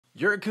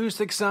Your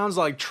acoustic sounds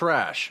like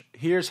trash.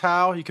 Here's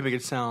how you can make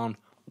it sound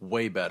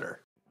way better.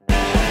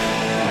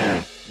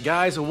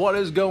 Guys, what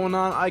is going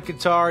on?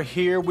 IkeGuitar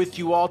here with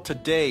you all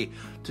today.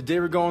 Today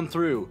we're going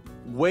through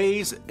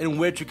ways in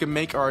which you can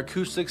make our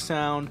acoustic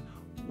sound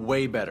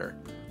way better.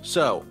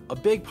 So, a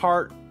big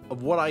part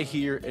of what I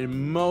hear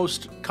in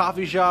most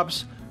coffee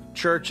shops,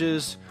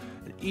 churches,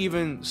 and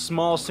even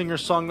small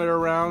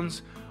singer-songwriter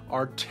rounds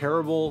are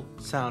terrible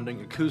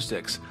sounding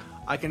acoustics.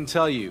 I can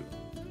tell you,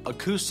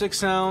 acoustic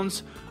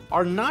sounds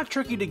are not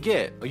tricky to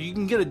get. Like, you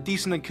can get a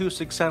decent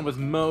acoustic sound with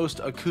most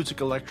acoustic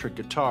electric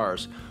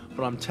guitars,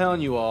 but I'm telling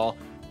you all,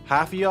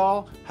 half of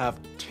y'all have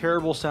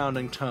terrible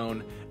sounding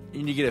tone and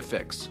you need to get it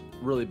fixed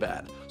really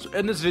bad. So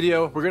in this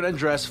video, we're going to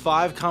address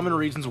 5 common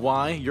reasons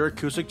why your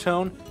acoustic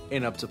tone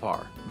ain't up to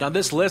par. Now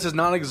this list is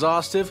not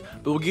exhaustive,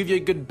 but we'll give you a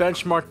good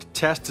benchmark to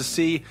test to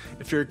see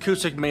if your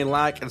acoustic may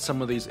lack in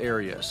some of these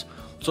areas.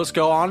 So let's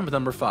go on with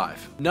number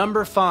 5.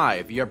 Number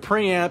 5, your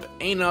preamp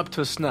ain't up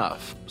to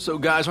snuff. So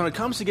guys, when it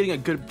comes to getting a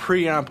good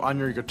preamp on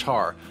your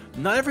guitar,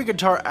 not every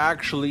guitar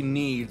actually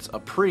needs a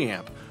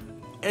preamp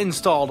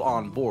installed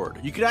on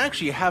board. You could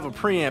actually have a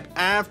preamp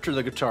after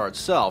the guitar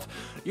itself.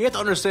 You have to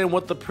understand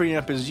what the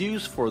preamp is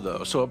used for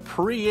though. So a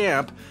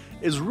preamp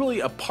is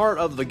really a part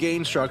of the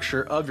gain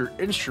structure of your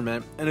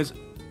instrument and is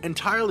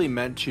entirely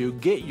meant to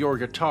get your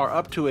guitar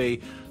up to a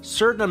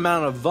certain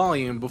amount of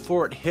volume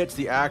before it hits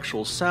the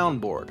actual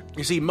soundboard.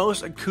 You see,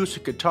 most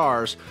acoustic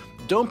guitars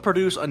don't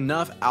produce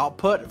enough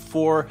output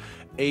for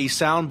a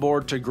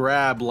soundboard to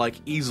grab like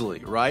easily,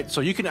 right?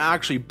 So you can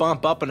actually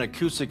bump up an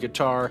acoustic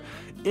guitar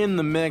in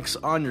the mix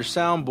on your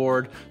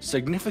soundboard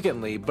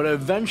significantly, but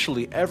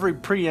eventually every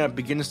preamp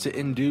begins to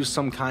induce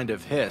some kind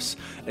of hiss.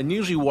 And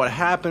usually what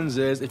happens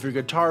is if your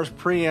guitar's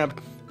preamp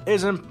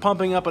isn't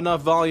pumping up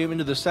enough volume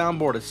into the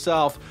soundboard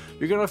itself,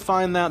 you're going to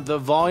find that the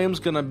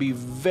volume's going to be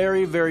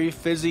very, very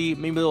fizzy,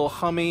 maybe a little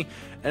hummy,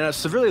 and it's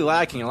severely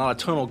lacking a lot of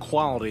tonal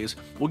qualities.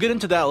 We'll get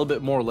into that a little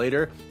bit more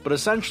later, but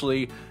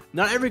essentially,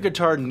 not every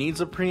guitar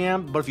needs a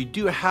preamp, but if you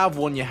do have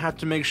one, you have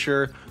to make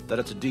sure that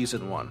it's a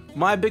decent one.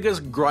 My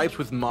biggest gripes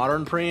with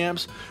modern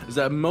preamps is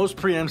that most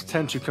preamps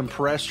tend to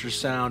compress your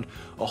sound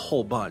a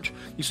whole bunch.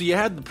 You see, you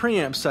had the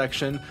preamp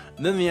section,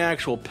 and then the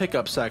actual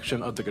pickup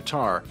section of the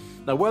guitar.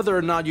 Now, whether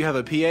or not you have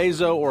a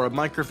piezo or a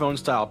microphone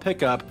style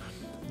pickup,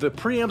 the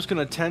preamp's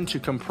going to tend to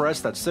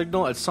compress that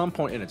signal at some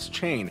point in its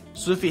chain.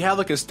 So if you have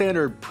like a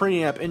standard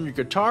preamp in your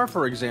guitar,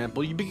 for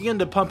example, you begin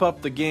to pump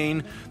up the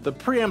gain, the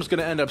preamp's going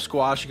to end up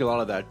squashing a lot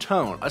of that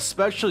tone,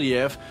 especially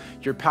if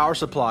your power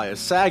supply is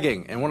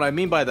sagging. And what I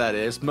mean by that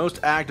is most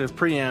active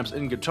preamps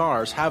in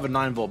guitars have a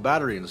 9-volt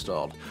battery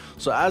installed.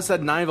 So as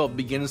that 9-volt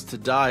begins to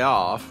die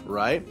off,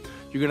 right,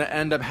 you're going to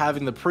end up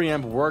having the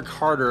preamp work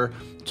harder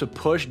to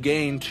push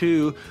gain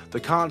to the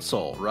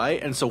console,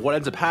 right? And so what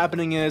ends up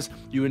happening is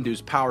you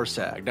induce power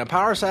sag. Now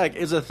power sag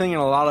is a thing in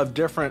a lot of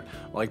different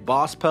like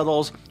Boss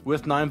pedals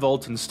with 9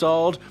 volts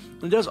installed.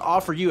 It does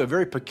offer you a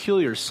very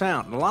peculiar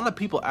sound. And a lot of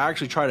people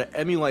actually try to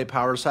emulate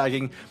power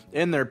sagging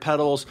in their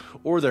pedals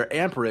or their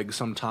amp rigs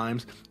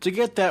sometimes to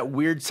get that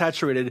weird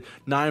saturated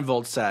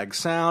 9-volt sag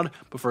sound.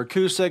 But for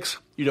acoustics,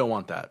 you don't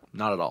want that.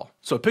 Not at all.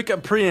 So pick a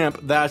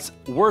preamp that's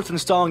worth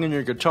installing in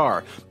your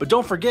guitar. But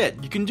don't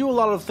forget, you can do a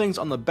lot of things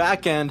on the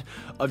back end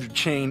of your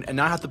chain and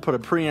not have to put a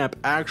preamp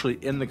actually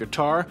in the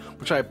guitar,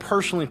 which I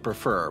personally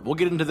prefer. We'll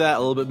get into that a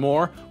little bit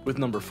more with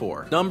number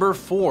 4. Number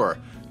 4.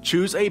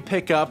 Choose a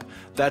pickup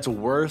that's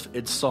worth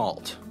its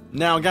salt.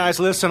 Now guys,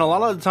 listen, a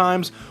lot of the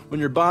times when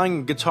you're buying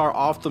a guitar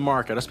off the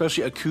market,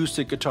 especially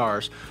acoustic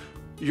guitars,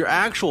 your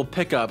actual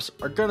pickups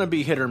are going to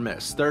be hit or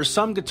miss. There are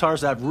some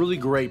guitars that have really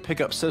great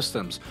pickup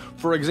systems.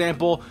 For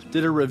example,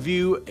 did a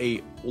review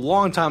a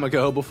long time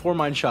ago before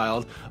my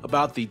child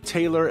about the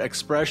Taylor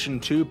Expression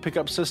 2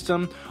 pickup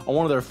system on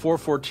one of their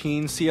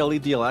 414 CLE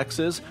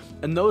DLXs,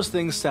 and those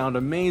things sound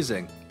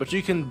amazing. But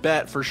you can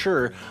bet for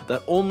sure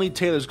that only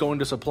Taylor's going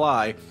to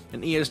supply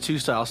an ES2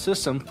 style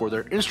system for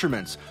their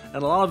instruments,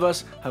 and a lot of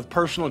us have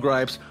personal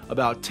gripes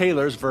about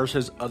Taylor's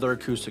versus other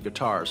acoustic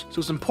guitars. So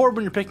it's important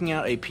when you're picking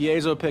out a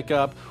piezo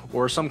pickup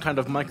or some kind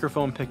of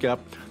microphone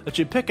pickup that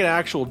you pick an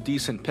actual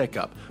decent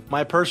pickup.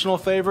 My personal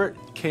favorite,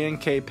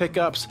 K&K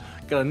pickups.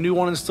 Got a new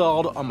one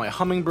installed on my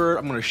Hummingbird.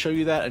 I'm going to show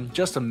you that in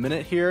just a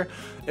minute here.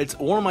 It's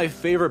one of my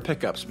favorite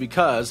pickups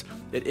because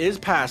it is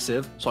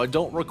passive, so I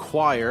don't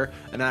require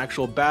an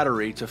actual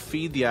battery to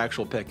feed the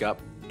actual pickup,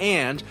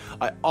 and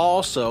I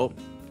also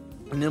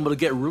am able to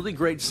get really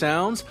great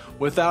sounds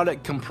without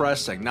it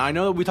compressing. Now I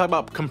know that we talked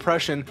about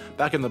compression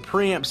back in the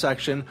preamp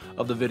section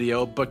of the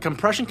video, but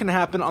compression can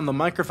happen on the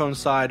microphone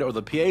side or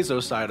the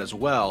piezo side as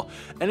well.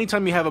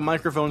 Anytime you have a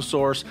microphone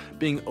source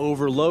being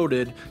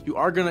overloaded, you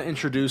are going to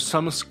introduce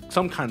some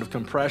kind of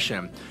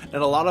compression.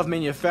 And a lot of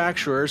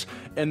manufacturers,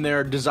 in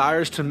their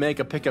desires to make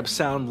a pickup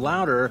sound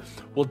louder,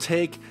 will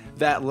take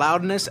that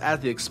loudness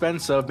at the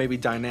expense of maybe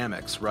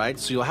dynamics, right?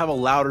 So you'll have a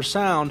louder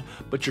sound,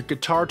 but your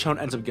guitar tone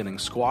ends up getting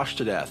squashed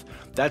to death.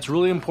 That's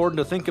really important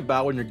to think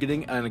about when you're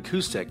getting an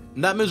acoustic.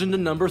 And that moves into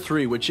number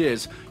 3, which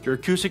is your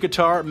acoustic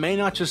guitar may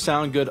not just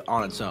sound good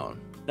on its own.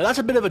 Now that's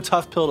a bit of a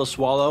tough pill to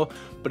swallow,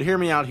 but hear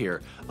me out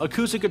here.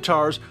 Acoustic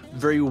guitars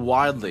vary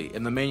widely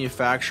in the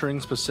manufacturing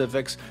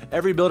specifics.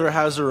 Every builder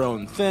has their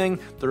own thing,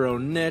 their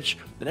own niche,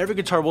 and every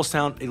guitar will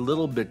sound a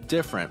little bit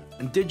different.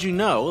 And did you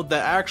know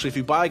that actually if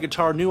you buy a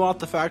guitar new off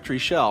the factory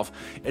shelf,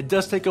 it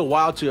does take a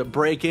while to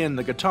break in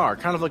the guitar,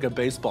 kind of like a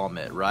baseball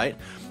mitt, right?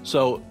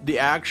 So the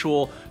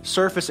actual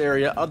surface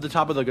area of the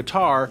top of the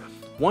guitar,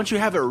 once you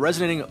have it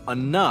resonating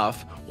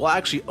enough, will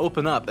actually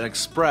open up and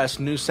express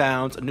new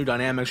sounds and new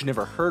dynamics you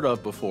never heard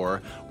of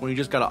before when you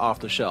just got it off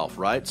the shelf,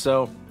 right?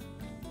 So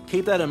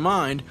keep that in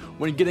mind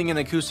when you're getting an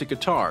acoustic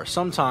guitar.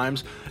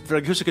 Sometimes if an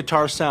acoustic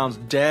guitar sounds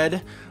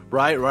dead,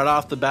 right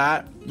off the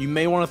bat, you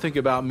may want to think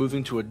about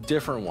moving to a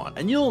different one.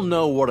 And you'll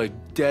know what a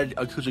dead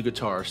acoustic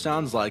guitar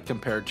sounds like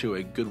compared to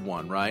a good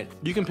one, right?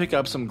 You can pick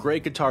up some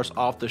great guitars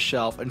off the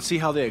shelf and see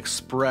how they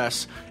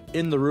express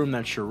in the room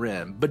that you're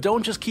in. But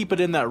don't just keep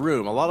it in that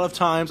room. A lot of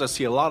times I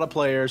see a lot of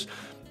players,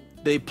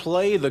 they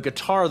play the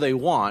guitar they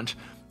want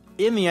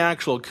in the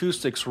actual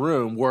acoustics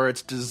room where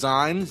it's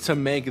designed to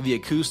make the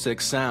acoustic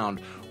sound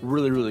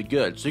really, really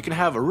good. So you can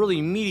have a really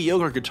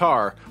mediocre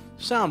guitar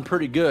sound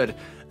pretty good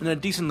in a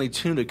decently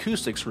tuned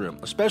acoustics room,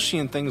 especially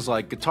in things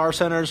like guitar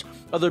centers,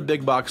 other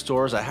big box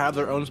stores that have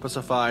their own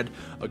specified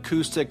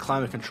acoustic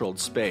climate controlled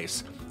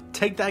space.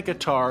 Take that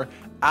guitar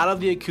out of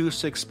the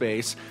acoustic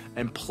space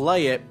and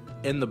play it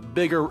in the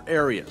bigger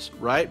areas,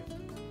 right?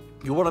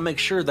 You want to make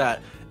sure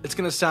that it's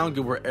going to sound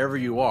good wherever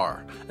you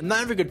are. And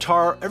not every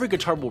guitar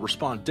will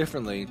respond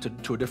differently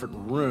to a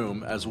different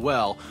room as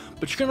well,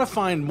 but you're going to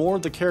find more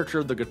of the character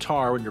of the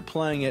guitar when you're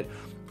playing it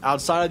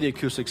outside of the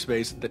acoustic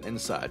space than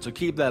inside. So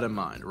keep that in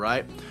mind,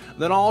 right?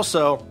 Then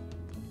also,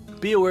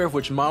 be aware of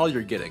which model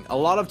you're getting. A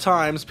lot of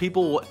times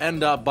people will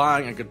end up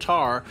buying a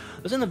guitar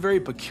that's in a very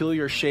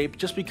peculiar shape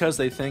just because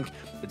they think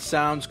it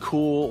sounds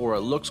cool or it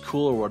looks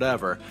cool or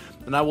whatever.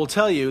 And I will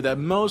tell you that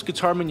most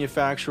guitar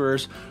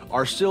manufacturers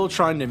are still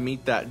trying to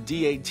meet that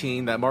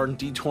D18, that Martin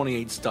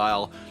D28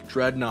 style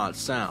dreadnought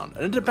sound.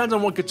 And it depends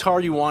on what guitar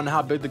you want and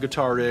how big the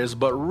guitar is,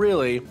 but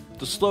really,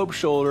 the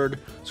slope-shouldered,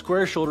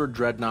 square-shouldered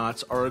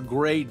dreadnoughts are a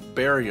great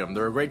barium.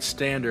 They're a great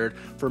standard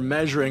for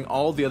measuring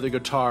all the other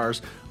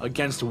guitars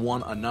against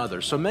one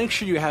another. So make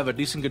sure you have a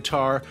decent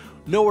guitar,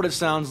 know what it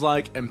sounds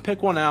like, and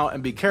pick one out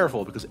and be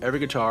careful because every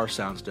guitar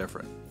sounds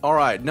different.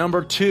 Alright,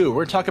 number 2, we're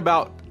going to talk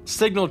about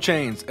signal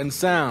chains and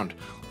sound.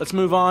 Let's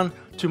move on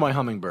to my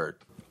Hummingbird.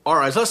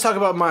 Alright, so let's talk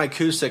about my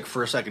acoustic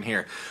for a second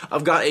here.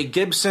 I've got a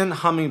Gibson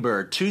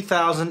Hummingbird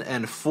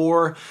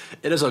 2004.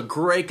 It is a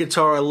great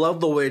guitar. I love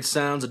the way it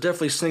sounds. It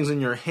definitely sings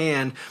in your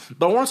hand.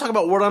 But I want to talk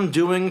about what I'm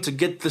doing to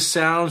get the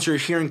sounds you're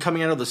hearing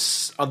coming out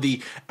of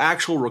the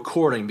actual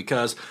recording,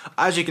 because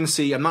as you can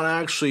see, I'm not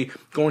actually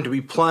going to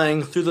be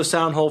playing through the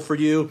sound hole for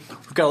you.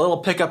 We've got a little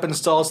pickup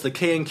installed. It's the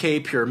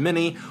K&K Pure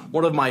Mini,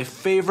 one of my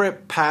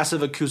favorite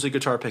passive acoustic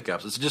guitar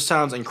pickups. It just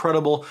sounds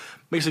incredible.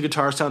 Makes the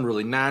guitar sound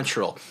really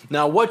natural.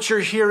 Now, what you're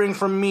hearing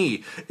from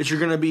me is you're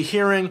going to be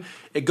hearing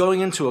it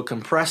going into a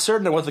compressor.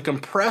 Now, what the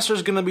compressor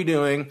is going to be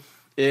doing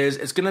is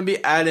it's going to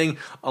be adding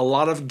a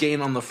lot of gain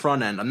on the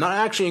front end. I'm not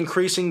actually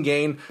increasing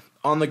gain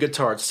on the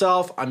guitar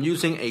itself. I'm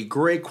using a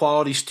great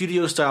quality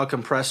studio-style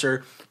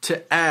compressor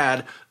to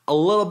add a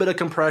little bit of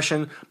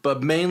compression,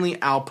 but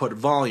mainly output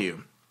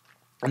volume.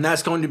 And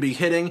that's going to be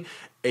hitting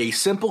a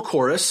simple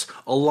chorus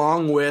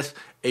along with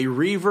a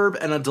reverb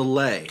and a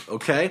delay,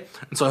 okay?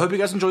 And so I hope you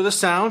guys enjoy the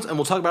sounds, and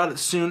we'll talk about it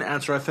soon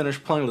after I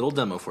finish playing a little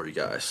demo for you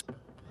guys.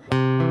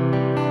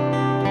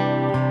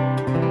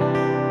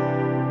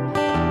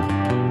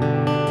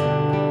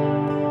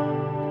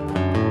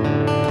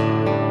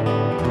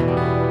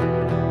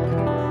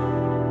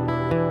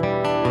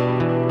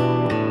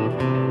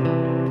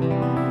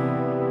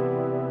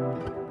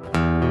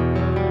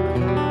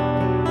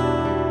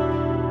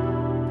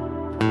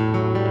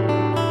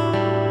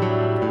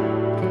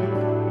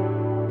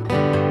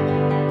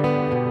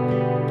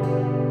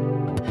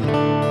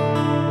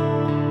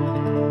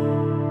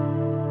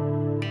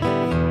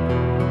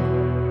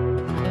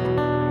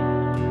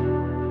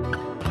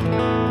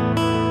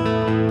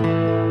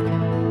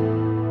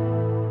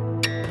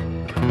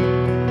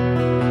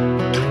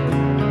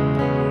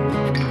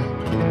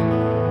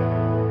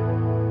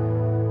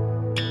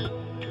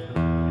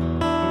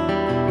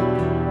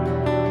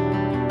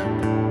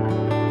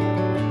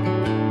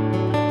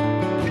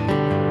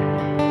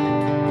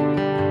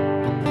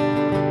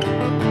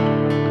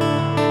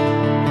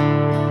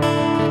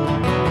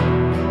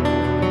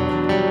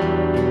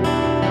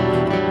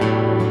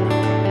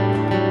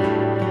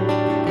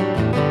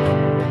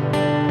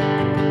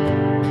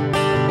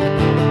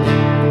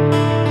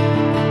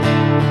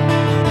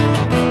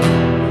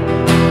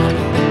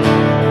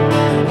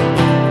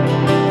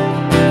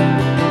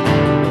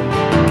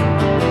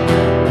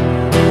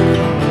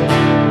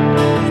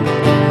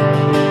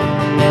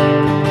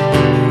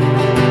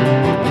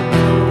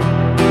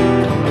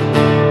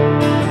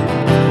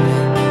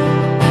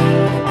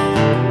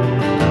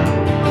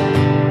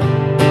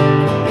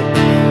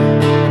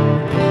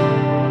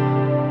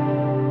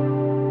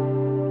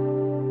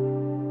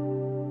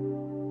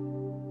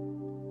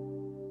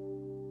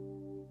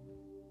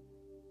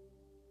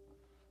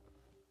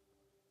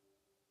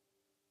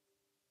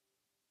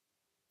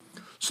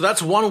 So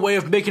that's one way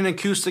of making an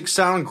acoustic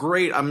sound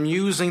great. I'm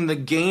using the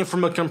gain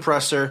from a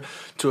compressor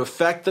to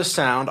affect the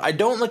sound. I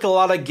don't like a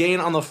lot of gain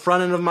on the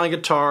front end of my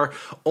guitar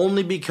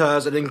only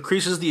because it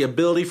increases the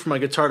ability for my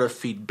guitar to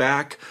feed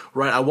back,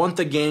 right? I want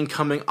the gain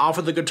coming off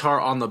of the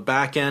guitar on the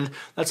back end.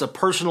 That's a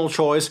personal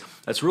choice.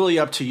 That's really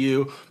up to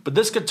you. But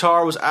this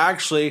guitar was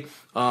actually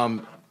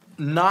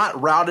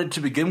not routed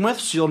to begin with,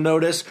 so you'll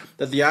notice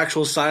that the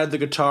actual side of the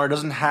guitar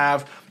doesn't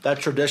have that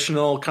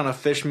traditional kind of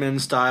Fishman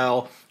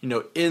style,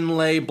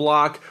 inlay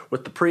block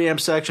with the preamp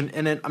section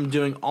in it. I'm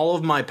doing all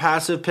of my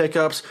passive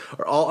pickups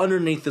are all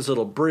underneath this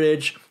little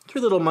bridge.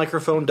 3 little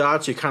microphone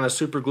dots you kind of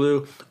super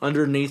glue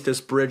underneath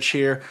this bridge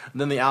here, and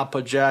then the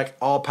output jack,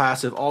 all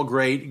passive, all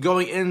great,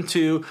 going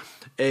into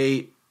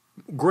a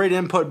great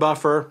input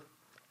buffer.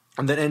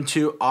 And then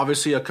into,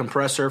 obviously, a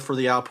compressor for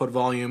the output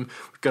volume.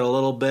 We've got a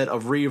little bit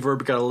of reverb,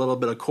 we've got a little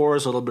bit of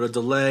chorus, a little bit of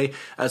delay,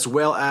 as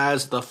well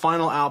as the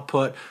final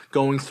output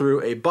going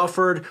through a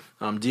buffered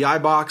DI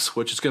box,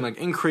 which is going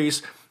to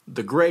increase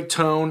the great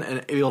tone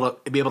and be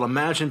able to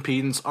match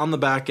impedance on the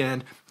back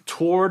end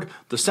toward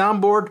the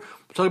soundboard.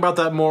 We'll talk about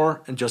that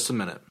more in just a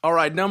minute. All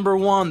right, number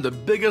 1, the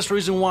biggest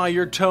reason why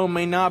your tone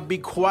may not be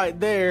quite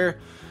there,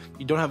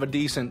 you don't have a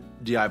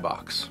decent DI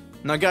box.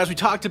 Now guys, we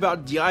talked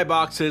about DI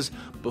boxes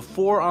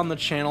before on the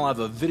channel. I have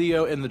a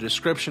video in the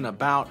description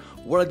about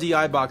what a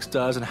DI box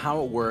does and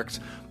how it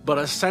works. But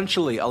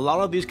essentially, a lot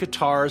of these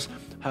guitars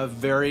have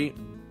very,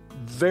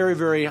 very,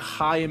 very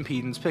high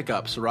impedance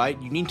pickups, right?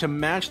 You need to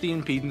match the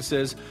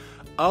impedances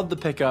of the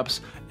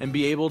pickups and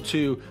be able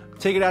to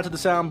take it out to the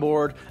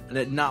soundboard and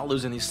it not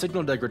lose any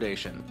signal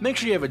degradation. Make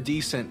sure you have a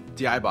decent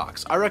DI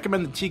box. I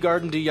recommend the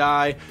T-Garden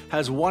DI.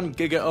 Has 1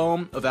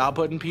 gigaohm of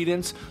output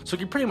impedance, so you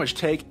can pretty much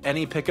take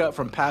any pickup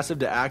from passive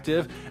to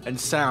active and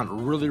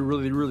sound really,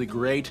 really, really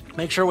great.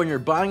 Make sure when you're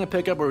buying a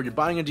pickup or when you're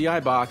buying a DI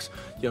box,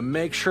 you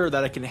make sure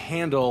that it can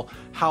handle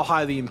how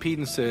high the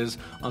impedance is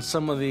on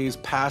some of these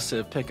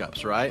passive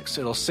pickups, right?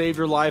 So it'll save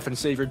your life and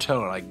save your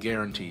tone, I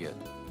guarantee it.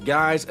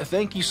 Guys,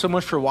 thank you so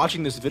much for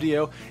watching this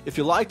video. If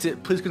you liked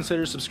it, please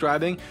consider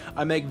subscribing.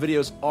 I make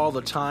videos all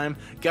the time.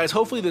 Guys,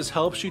 hopefully this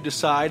helps you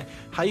decide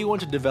how you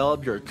want to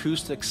develop your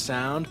acoustic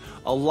sound.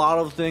 A lot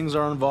of things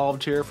are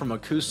involved here, from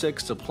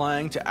acoustics to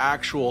playing to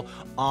actual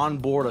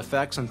onboard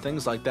effects and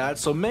things like that.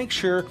 So make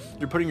sure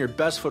you're putting your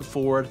best foot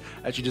forward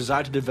as you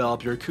decide to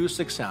develop your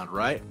acoustic sound,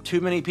 right? Too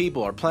many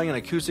people are playing an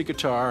acoustic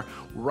guitar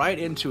right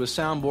into a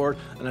soundboard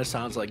and it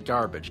sounds like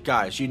garbage.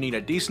 Guys, you need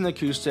a decent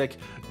acoustic,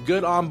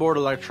 good onboard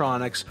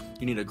electronics,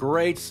 you need a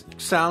great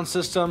sound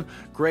system,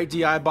 great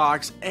DI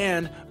box,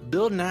 and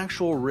build an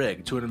actual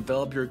rig to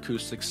develop your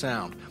acoustic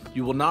sound.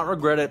 You will not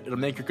regret it. It'll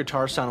make your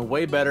guitar sound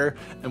way better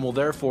and will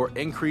therefore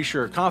increase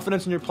your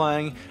confidence in your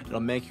playing. It'll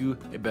make you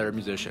a better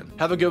musician.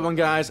 Have a good one,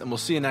 guys, and we'll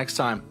see you next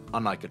time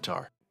on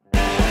IkeGuitar.